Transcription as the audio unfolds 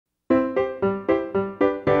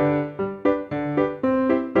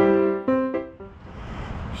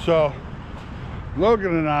So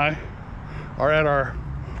Logan and I are at our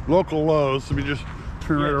local Lowe's. Let me just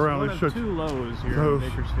turn right around. One of two Lowe's here in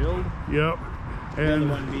Bakersfield. Yep. And the other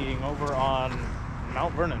one being over on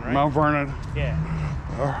Mount Vernon, right? Mount Vernon. Yeah.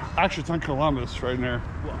 Actually, it's on Columbus right there.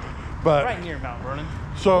 Well, but right near Mount Vernon.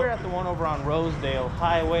 So we're at the one over on Rosedale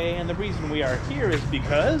Highway, and the reason we are here is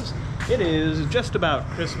because it is just about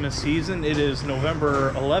Christmas season. It is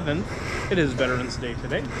November 11th. It is Veterans Day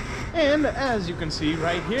today. And as you can see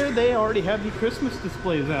right here, they already have the Christmas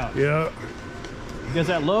displays out. Yeah. Because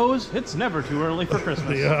at Lowe's, it's never too early for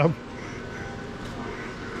Christmas. Yeah.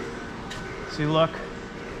 See, look,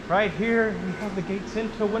 right here, you have the gates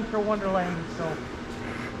into Winter Wonderland itself.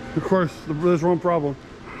 Of course, there's one problem.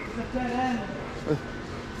 It's a dead end.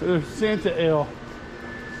 There's Santa Ale.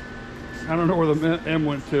 I don't know where the M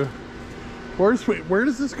went to. Where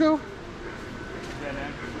does this go? Dead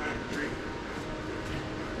end.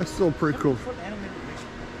 That's still pretty cool.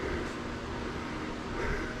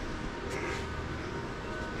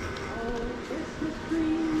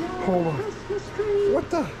 Hold on. What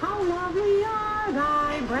the? How lovely are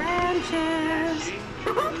thy branches?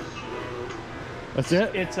 That's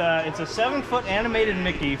it? It's a 7-foot animated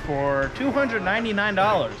Mickey for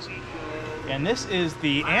 $299. And this is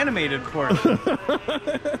the animated portion.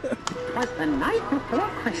 Was the night before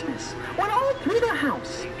Christmas, when all through the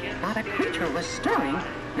house, not a creature was stirring,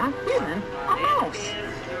 not even a mouse.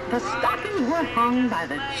 The stockings were hung by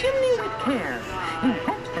the chimney with care, in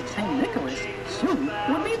hopes that St. Nicholas soon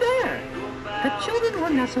would be there. The children were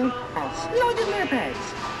nestled all snug in their beds,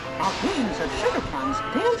 while visions of sugar plums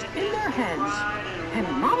danced in their heads. And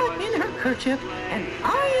Mama in her kerchief and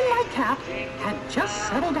I in my cap had just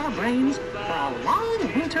settled our brains for a long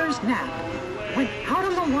winter's nap. When out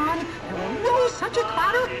on the lawn there arose such a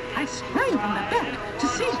clatter, I sprang from the bed to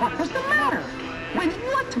see what was the matter. When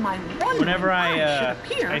what to my whenever I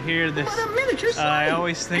hear this, I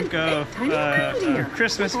always think of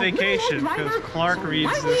Christmas Vacation, because Clark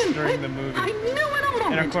reads this during the movie.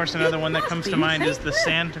 And of course another one that comes to mind is the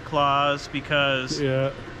Santa Claus, because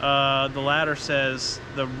the ladder says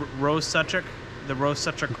the Rosedale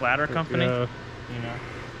Ladder Company. Yeah. You know.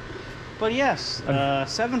 But yes,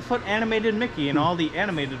 7-foot animated Mickey, and all the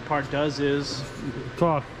animated part does is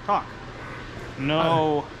talk.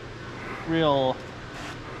 No real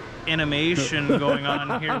animation going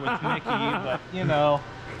on here with Mickey, but you know.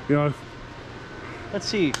 Let's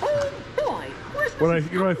see. Oh boy,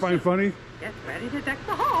 you know what I find funny? Get ready to deck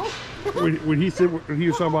the hall. when he was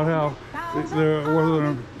talking about how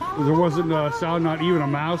there wasn't a sound, not even a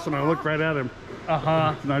mouse, and I looked right at him.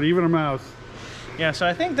 Not even a mouse. Yeah, so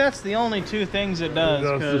I think that's the only two things it does,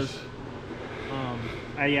 because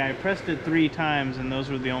I pressed it 3 times, and those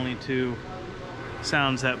were the only 2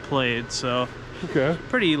 sounds that played. So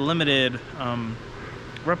pretty limited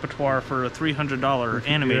repertoire for a $300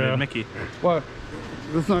 animated Mickey. Well,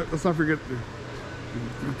 let's not forget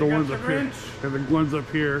the ones up here and the ones up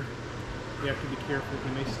here. You have to be careful;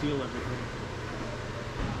 he may steal everything.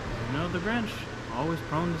 You know the Grinch, always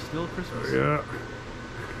prone to steal Christmas. Yeah.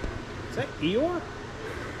 Is that Eeyore?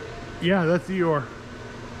 Yeah, that's Eeyore.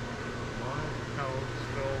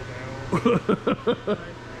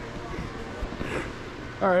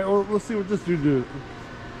 All right, well, let's see what this dude do.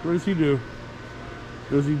 What does he do?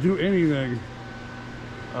 Does he do anything?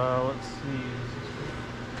 Let's see.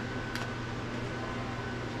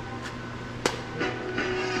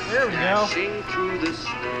 There we go. Dashing through the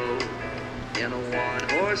snow in a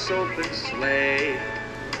one-horse open sleigh,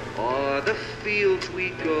 o'er the fields we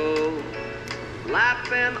go,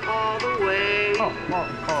 laughing all the way.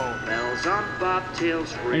 Bells on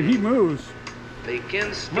bobtails ring. And he moves.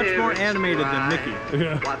 Much more animated than Mickey.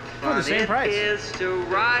 Yeah. What For fun the same price. it is to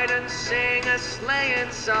ride and sing a sleighing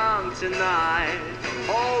song tonight.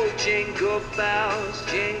 Oh, jingle bells,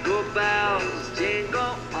 jingle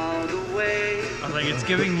all the way. I was like, it's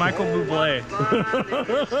giving Michael Bublé. It's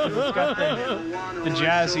got the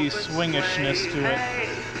jazzy swingishness to it.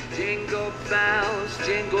 Jingle bells,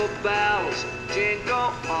 jingle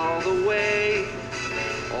all the way.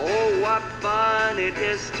 Oh, what fun it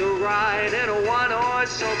is to ride in a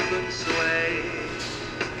one-horse open sleigh.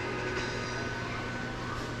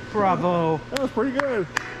 Bravo. That was pretty good.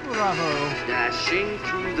 Bravo. Dashing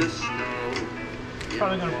through the snow.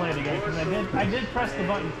 Probably gonna play it again, because I did press the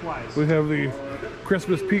button twice. We have the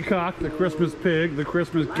Christmas peacock, the Christmas pig, the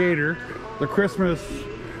Christmas gator, the Christmas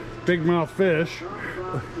big mouth fish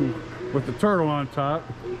with the turtle on top,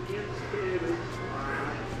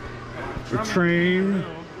 the train.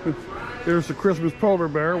 There's the Christmas polar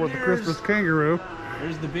bear with the Christmas kangaroo.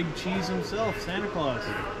 There's the big cheese himself, Santa Claus.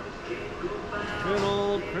 Good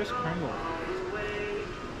old Kris Kringle.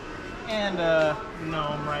 And a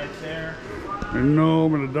gnome right there. A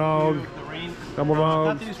gnome and a dog. Couple I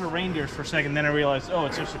dogs. thought these were reindeers for a second, then I realized, oh,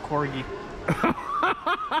 it's just a corgi.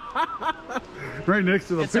 Right next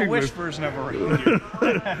to the It's penguin. a wish version of a reindeer.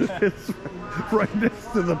 It's right next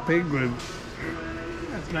to the penguin.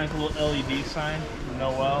 That's a nice little LED sign.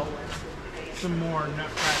 Noel. Some more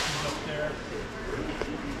nutcrackers up there.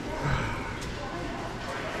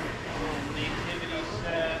 Nativity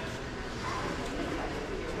set.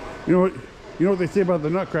 You know what they say about the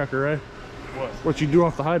nutcracker, right? What? What you do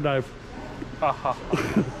off the high dive.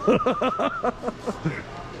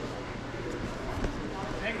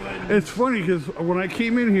 It's funny because when I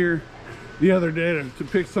came in here the other day to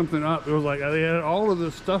pick something up, it was like they had all of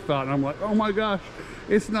this stuff out, and I'm like, oh my gosh,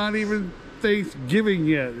 it's not even Thanksgiving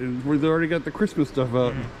yet, and they already got the Christmas stuff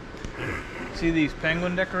out. See these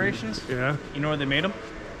penguin decorations? Yeah. You know where they made them?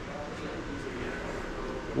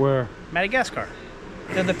 Where? Madagascar.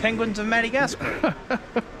 They're the penguins of Madagascar.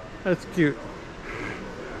 That's cute.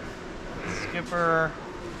 Skipper,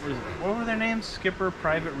 what were their names? Skipper,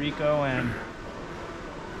 Private Rico, and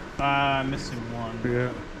I'm missing one.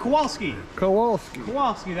 Yeah. Kowalski. Kowalski.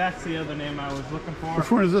 Kowalski, that's the other name I was looking for.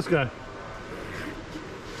 Which one is this guy?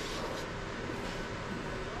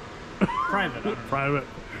 Private. Private.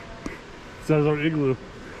 Says on igloo.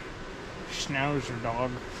 Schnauzer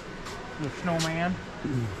dog. The snowman.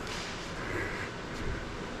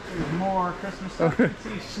 There's more Christmas stuff. You can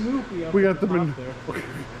see Snoopy up We at got the top there.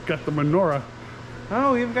 got the menorah.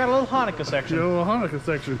 Oh, we've got a little Hanukkah section. A little Hanukkah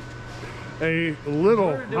section. A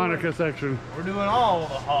little Hanukkah section. We're doing all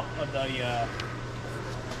of the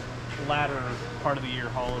latter part of the year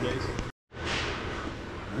holidays.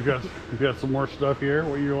 We got some more stuff here.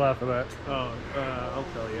 What are you laughing at? Oh, I'll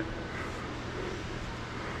tell you.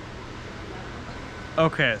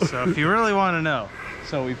 Okay, so if you really want to know,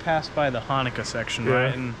 so we passed by the Hanukkah section, Yeah.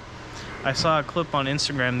 right? And I saw a clip on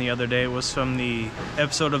Instagram the other day. It was from the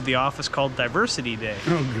episode of The Office called Diversity Day.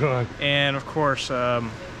 Oh God. And of course,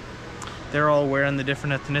 they're all wearing the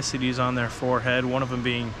different ethnicities on their forehead, one of them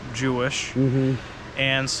being Jewish. Mm-hmm.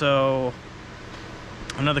 And so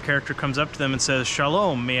another character comes up to them and says,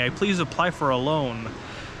 "Shalom, may I please apply for a loan?"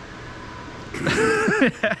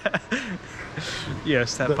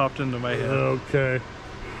 Yes, that popped into my head. Okay.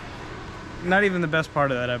 Not even the best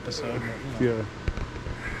part of that episode. But, Yeah.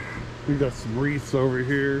 We got some wreaths over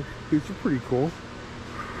here. These are pretty cool.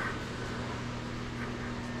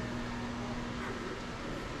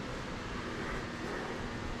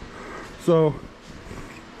 So,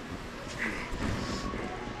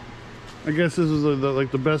 I guess this is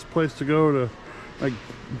like the best place to go to, like,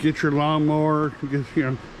 get your lawnmower,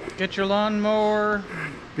 Get your lawnmower,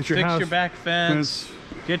 get your fix house your back fence,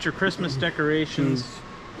 get your Christmas decorations.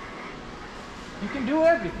 You can do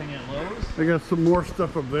everything at Lowe's. I got some more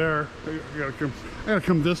stuff up there. I gotta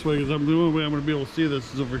come this way because the only way I'm gonna be able to see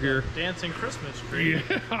this is over here. Dancing Christmas tree.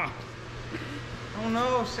 Yeah. Oh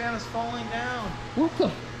no, Santa's falling down. What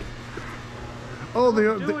the? Oh,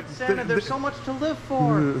 Do it, Santa. There's so much to live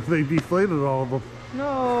for. They deflated all of them.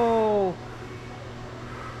 No.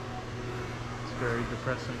 It's very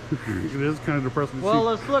depressing. It is kind of depressing to Well, see.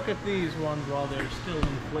 let's look at these ones while they're still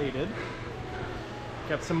inflated.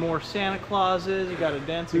 Got some more Santa Clauses. You got a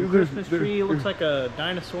dancing Christmas tree. It looks like a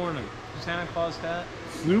dinosaur in a Santa Claus hat.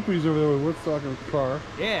 Snoopy's over there with Woodstock in the car.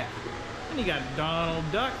 Yeah. And you got Donald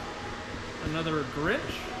Duck, another Grinch,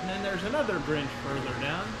 and then there's another Grinch further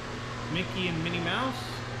down. Mickey and Minnie Mouse,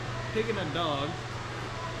 pig and a dog.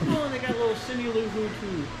 Oh, and they got little Cindy Lou Who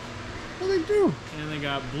too. What do they do? And they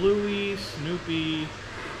got Bluey, Snoopy,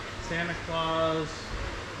 Santa Claus,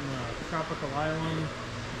 Tropical Island,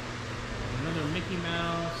 another Mickey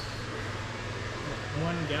Mouse,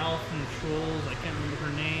 one gal from the Trolls, I can't remember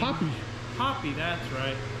her name. Poppy. Poppy, that's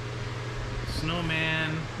right. Snowman,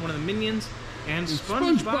 one of the Minions, and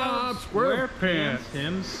SpongeBob SquarePants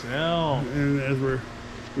himself. And as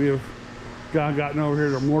we have gotten over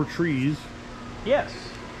here to more trees. Yes.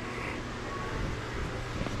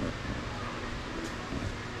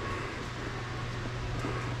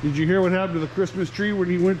 Did you hear what happened to the Christmas tree when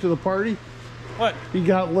he went to the party? What? He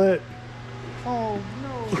got lit. Oh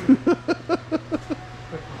no.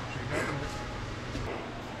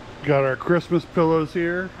 Got our Christmas pillows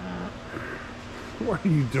here. What are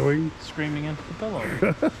you doing? Screaming into the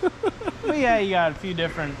pillow. But yeah, you got a few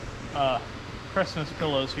different Christmas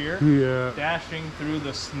pillows here. Yeah. Dashing through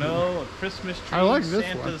the snow, a Christmas tree, I like this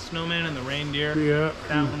Santa one. the snowman, and the reindeer. Yeah.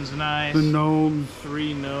 That one's nice. The gnomes.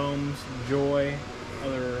 3 gnomes, Joy,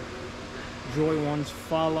 other Joy ones,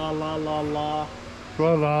 fa la la la la.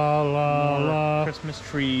 La la la More la. Christmas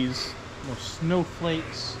trees, more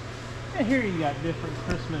snowflakes, And here you got different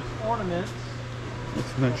Christmas ornaments.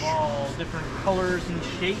 That's nice. Of all different colors and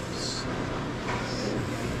shapes.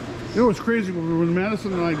 You know what's crazy? When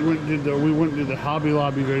Madison and I went and did the Hobby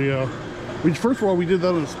Lobby video. First of all, we did that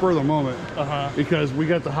on the spur of the moment. Because we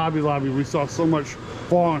got the Hobby Lobby, we saw so much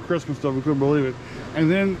fall and Christmas stuff, we couldn't believe it. And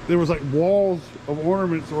then there was like walls of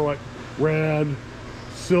ornaments that were like red,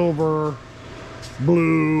 silver,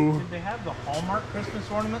 blue. Did they have the Hallmark Christmas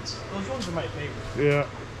ornaments? Those ones are my favorite. Yeah.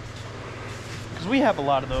 Because we have a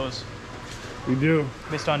lot of those. We do.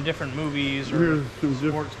 Based on different movies or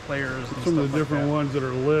sports players and some of the different ones that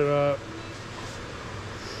are lit up.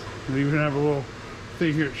 We even have a little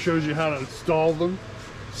thing here that shows you how to install them.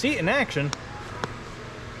 See it in action.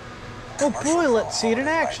 Oh boy, let's see it in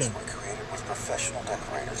action. Were created with professional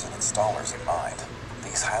decorators and installers in mind.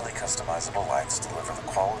 These highly customizable lights deliver the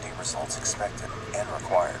quality results expected and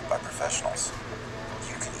required by professionals.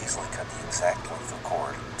 You can easily cut the exact length of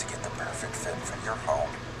cord to get the perfect fit for your home,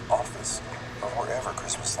 office, or wherever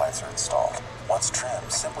Christmas lights are installed. Once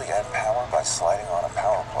trimmed, simply add power by sliding on a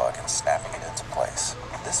power plug and snapping it into place.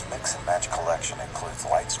 This mix and match collection includes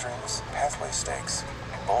light strings, pathway stakes,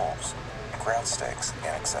 bulbs, ground stakes,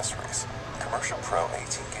 and accessories. Commercial Pro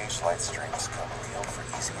 18-gauge light strings come wheeled for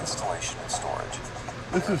easy installation and storage.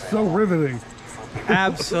 This is so riveting.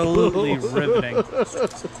 Absolutely riveting.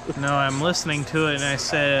 No, I'm listening to it and I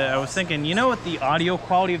was thinking, you know what the audio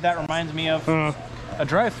quality of that reminds me of? A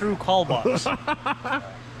drive-through call box. And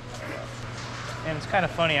it's kind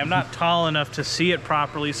of funny, I'm not tall enough to see it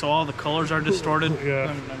properly, so all the colors are distorted. Yeah.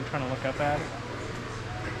 I'm trying to look up at it.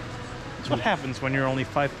 That's what happens when you're only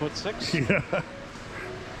 5'6". Yeah.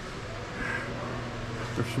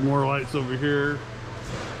 There's some more lights over here.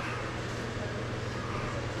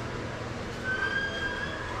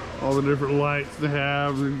 All the different lights they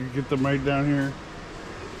have, and you get them right down here.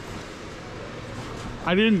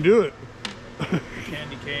 I didn't do it.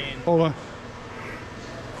 Candy cane. Hold on.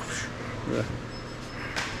 Yeah.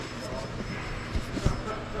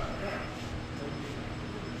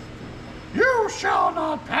 You shall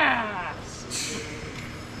not pass.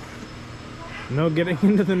 No getting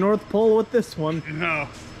into the North Pole with this one. No.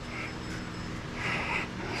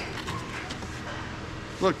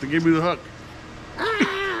 Look, they gave me the hook.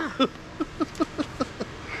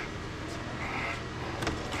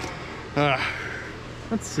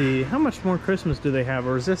 Let's see, how much more Christmas do they have,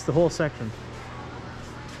 or is this the whole section?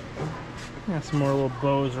 Got some more little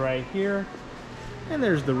bows right here. And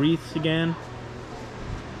there's the wreaths again.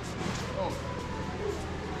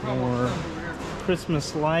 More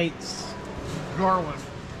Christmas lights. Garland.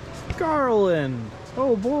 Garland!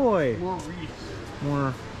 Oh boy! More wreaths.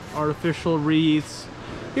 More artificial wreaths.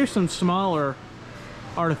 Here's some smaller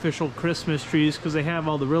artificial Christmas trees because they have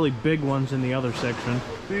all the really big ones in the other section.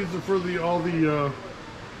 These are for all the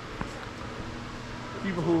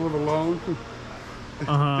people who live alone. They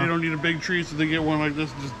don't need a big tree, so they get one like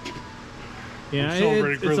this. Just yeah,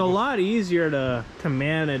 it's a lot easier to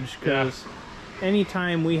manage because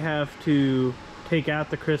anytime we have to take out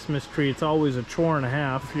the Christmas tree, it's always a chore and a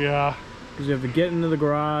half. Yeah. Because you have to get into the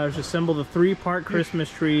garage, assemble the 3-part Christmas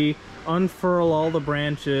tree, unfurl all the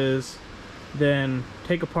branches, then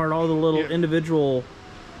take apart all the little individual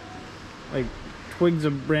like twigs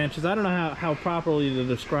of branches. I don't know how properly to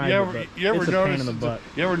describe it, but it's a pain in the butt.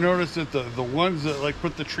 You ever notice that the ones that like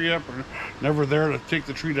put the tree up are never there to take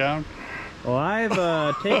the tree down? Well,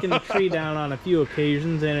 I've taken the tree down on a few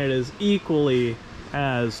occasions, and it is equally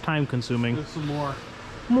as time-consuming. There's some more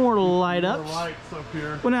light ups. More lights up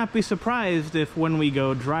here. Would not be surprised if when we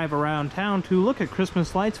go drive around town to look at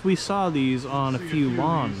Christmas lights, we saw these on a few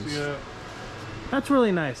lawns. Yeah. That's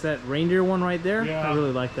really nice. That reindeer one right there, yeah. I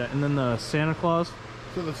really like that. And then the Santa Claus.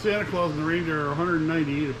 So the Santa Claus and the reindeer are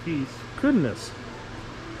 $198 a piece. Goodness.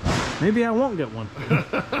 Maybe I won't get one.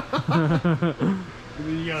 And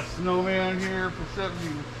then you got a snowman here for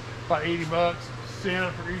about $80. Santa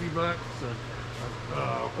for $80.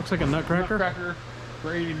 Looks like a nutcracker. Nutcracker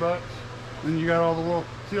for $80. Then you got all the little,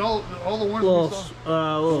 see all the ones little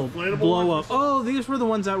blow up. Oh, these were the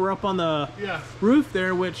ones that were up on the roof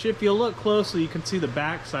there, which if you look closely, you can see the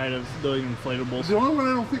back side of the inflatables. The only one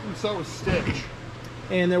I don't think we saw was Stitch.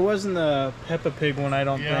 And there wasn't the Peppa Pig one, I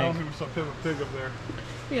don't think. Yeah, I don't think we saw Peppa Pig up there.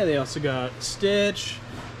 Yeah, they also got Stitch.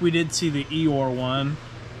 We did see the Eeyore one.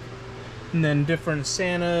 And then different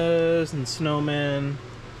Santas and snowmen.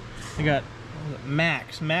 They got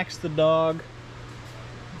Max the dog,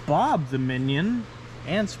 Bob the minion,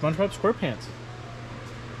 and SpongeBob SquarePants.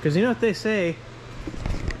 Because you know what they say?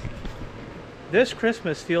 This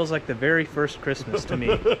Christmas feels like the very first Christmas to me.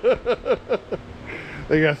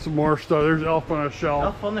 They got some more stuff. There's Elf on a Shelf.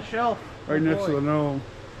 Elf on the Shelf. Right next to the gnome.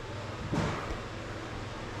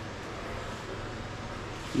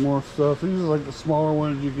 More stuff. These are like the smaller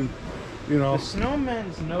ones you can, you know. The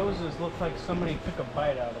snowman's noses look like somebody took a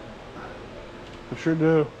bite out of them. I sure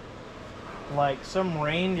do. Like some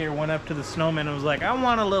reindeer went up to the snowman and was like, I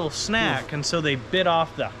want a little snack. And so they bit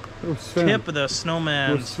off the tip of the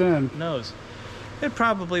snowman's nose. It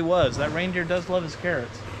probably was. That reindeer does love his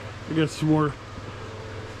carrots. I got some more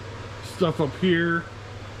stuff up here.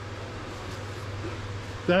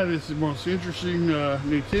 That is the most interesting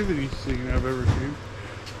nativity scene I've ever seen.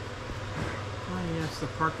 Oh yes, the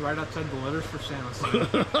park right outside the Letters for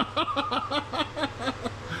Santa.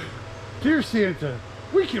 Dear Santa,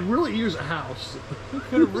 we could really use a house. We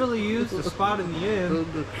could have really used a spot in the inn.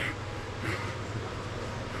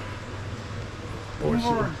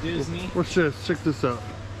 More Disney. Let's just check this out.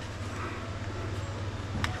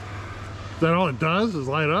 Is that all it does is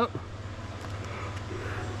light up?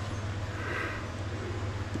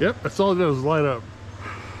 Yep, that's all it does is light up.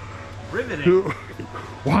 Riveting.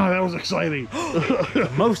 Wow, that was exciting. The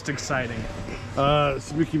most exciting.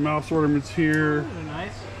 Some Mickey Mouse ornaments here. Oh,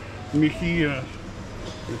 nice. Mickey, the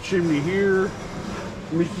chimney here.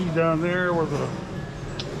 Mickey down there with a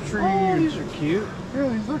tree. Oh, these are cute. Yeah,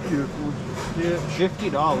 these are cute. Yeah,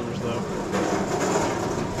 $50 though.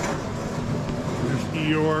 There's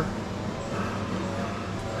Eeyore.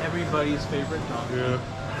 Everybody's favorite dog. Yeah.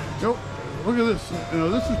 Nope. Look at this. You know,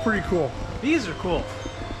 this is pretty cool. These are cool.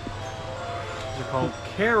 These are called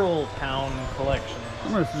Carol Town Collection.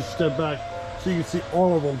 I'm gonna just step back so you can see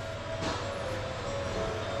all of them.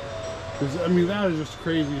 Because I mean, that is just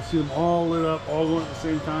crazy to see them all lit up, all going at the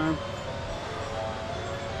same time.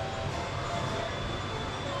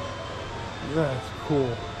 That's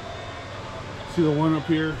cool. See the one up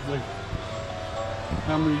here? Like,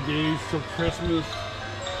 how many days till Christmas?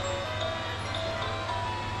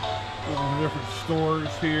 All the different stores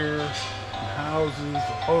here, houses,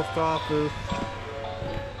 the post office,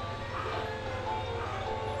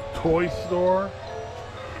 toy store.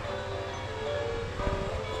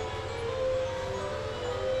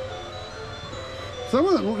 Some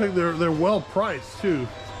of them look like they're well priced too.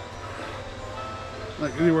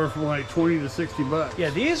 Like anywhere from like 20 to 60 bucks. Yeah,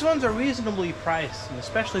 these ones are reasonably priced, and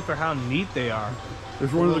especially for how neat they are.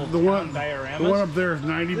 There's one of the one dioramas. up there is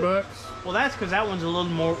 90 bucks. Well, that's because that one's a little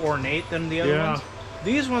more ornate than the other ones.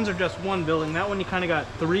 These ones are just one building. That one you kind of got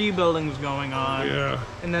 3 buildings going on. Yeah.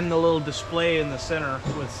 And then the little display in the center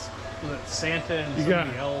with Santa and some of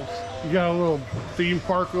the elves. You got a little theme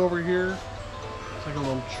park over here. It's like a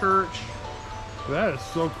little church. That is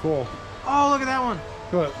so cool. Oh, look at that one.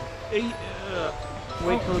 What?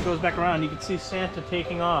 Wait till it goes back around. You can see Santa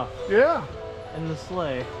taking off. Yeah. In the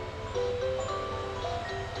sleigh.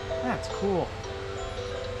 That's cool.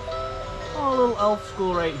 Oh, a little elf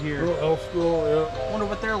school right here. Little elf school, yeah. Wonder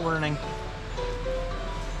what they're learning.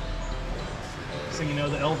 So you know,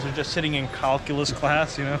 the elves are just sitting in calculus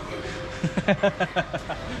class, you know.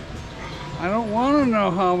 I don't want to know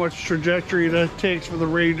how much trajectory that takes for the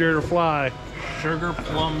reindeer to fly. Sugar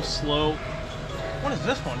plum slope. What is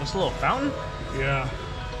this one? Just a little fountain? Yeah.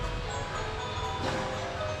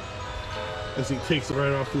 As he takes it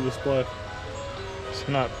right off the display. It's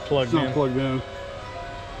not plugged in. It's not plugged in.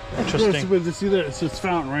 Interesting. Yeah, see that? It's this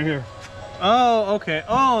fountain right here. Oh, okay.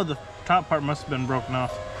 Oh, the top part must have been broken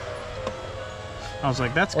off. I was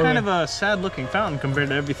like, that's kind of a sad looking fountain compared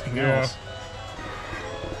to everything else.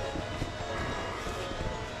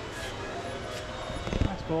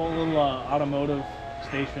 That's cool. A little automotive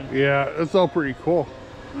station. Yeah, it's all pretty cool.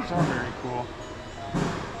 These are very cool.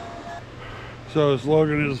 So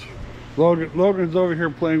Logan's over here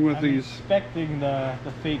playing with these. Inspecting the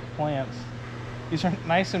fake plants. These are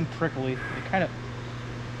nice and prickly. They kind of,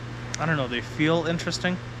 I don't know, they feel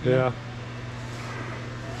interesting. Yeah.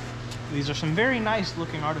 These are some very nice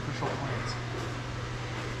looking artificial plants.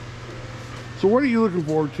 So what are you looking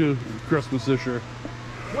forward to Christmas this year?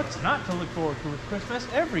 What's not to look forward to with Christmas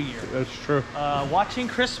every year? That's true. Watching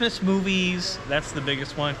Christmas movies, that's the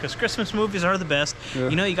biggest one, because Christmas movies are the best. Yeah.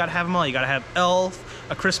 You know, you gotta have them all. You gotta have Elf,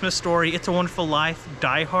 A Christmas Story, It's a Wonderful Life,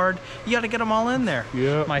 Die Hard. You gotta get them all in there.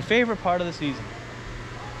 Yeah. My favorite part of the season.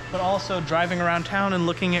 But also driving around town and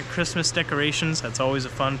looking at Christmas decorations, that's always a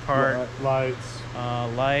fun part. Lights.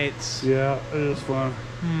 Lights. Yeah, it is fun.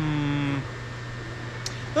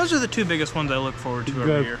 Those are the 2 biggest ones I look forward to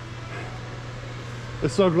every year. I'm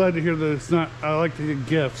so glad to hear that it's not, I like to get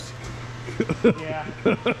gifts. Yeah.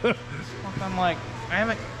 I'm like, I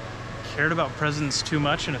haven't cared about presents too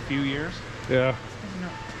much in a few years. Yeah.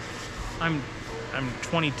 I'm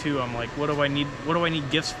 22. I'm like, what do I need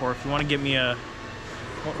gifts for? If you want to get me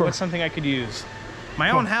what's something I could use?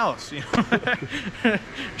 My own house, you know,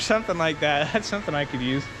 something like that. That's something I could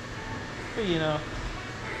use. But, you know,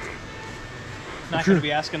 Not going to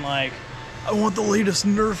be asking like, I want the latest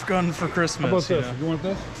Nerf gun for Christmas. How about this? You want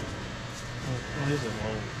this? What is it? A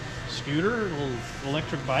little scooter? A little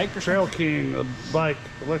electric bike or Trail something? King, a bike,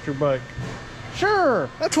 electric bike. Sure,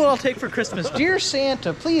 that's what I'll take for Christmas. Dear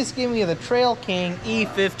Santa, please give me the Trail King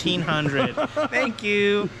E1500. Thank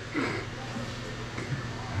you.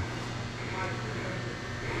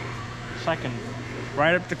 So I can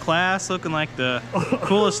ride up to class looking like the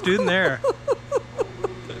coolest student there.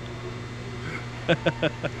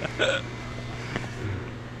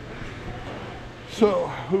 So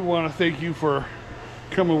we want to thank you for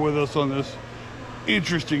coming with us on this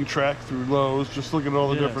interesting trek through Lowe's. Just look at all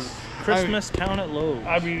the different Christmas town at Lowe's.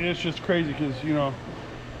 I mean, it's just crazy because, you know,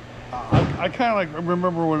 I kind of like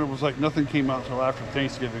remember when it was like nothing came out until after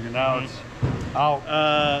Thanksgiving, and now it's out.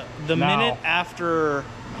 The minute after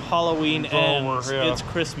Halloween ends, over, yeah. It's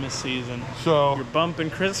Christmas season. So You're bumping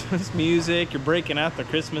Christmas music, you're breaking out the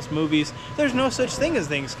Christmas movies. There's no such thing as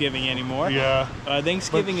Thanksgiving anymore. yeah,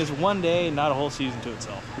 Thanksgiving is one day, not a whole season to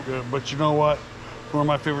itself. but you know what? One of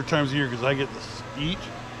my favorite times of year because I get to eat.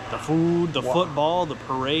 The food, the football, the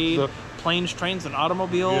parade, planes, trains, and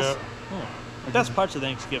automobiles. Yeah. Best parts of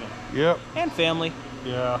Thanksgiving. Yep. And family.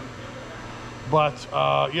 Yeah. But,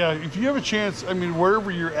 yeah, if you have a chance, I mean,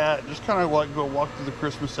 wherever you're at, just kind of like go walk through the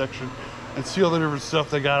Christmas section and see all the different stuff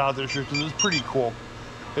they got out there because it's pretty cool.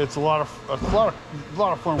 It's a lot of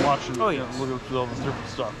fun watching. Oh, yes. Looking through all this different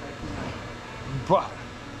stuff. But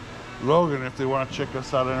Logan, if they want to check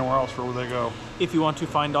us out anywhere else, where would they go? If you want to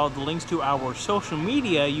find all the links to our social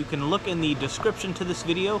media, you can look in the description to this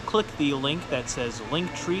video, click the link that says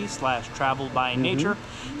linktree/travelbynature,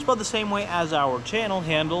 spelled the same way as our channel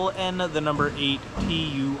handle, and the number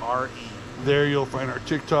 8TURE. There you'll find our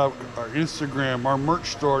TikTok, our Instagram, our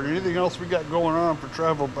merch store, and anything else we got going on for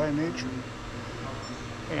Travel by Nature.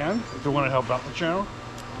 And if you want to help out the channel,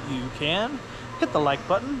 You can hit the like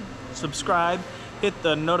button, subscribe, hit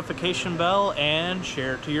the notification bell, and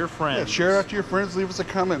share it to your friends. yeah, share it out to your friends, leave us a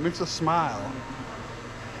comment, makes us smile.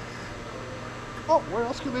 Oh, what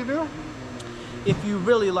else can they do? If you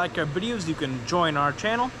really like our videos, you can join our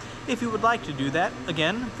channel. If you would like to do that,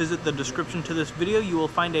 again, visit the description to this video. You will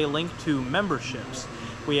find a link to memberships.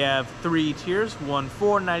 We have 3 tiers, one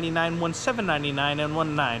 $4.99, one $7.99, and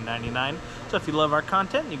one $9.99. So if you love our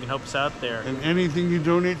content, you can help us out there. And anything you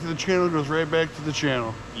donate to the channel goes right back to the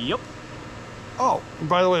channel. Yep. Oh, and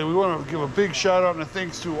by the way, we want to give a big shout out and a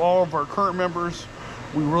thanks to all of our current members.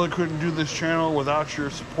 We really couldn't do this channel without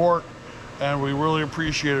your support, and we really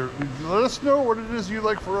appreciate it. Let us know what it is you'd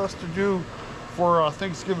like for us to do for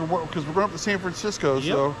Thanksgiving, because we're going up to San Francisco. Yep.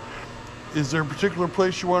 So is there a particular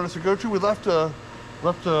place you want us to go to? We left a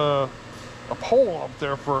poll up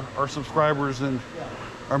there for our subscribers and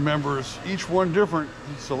our members, each one different.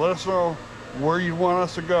 So let us know where you want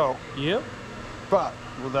us to go. Yep. But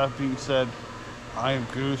with that being said, I am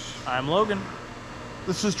Goose. I'm Logan.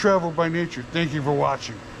 This is Travel by Nature. Thank you for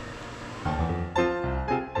watching.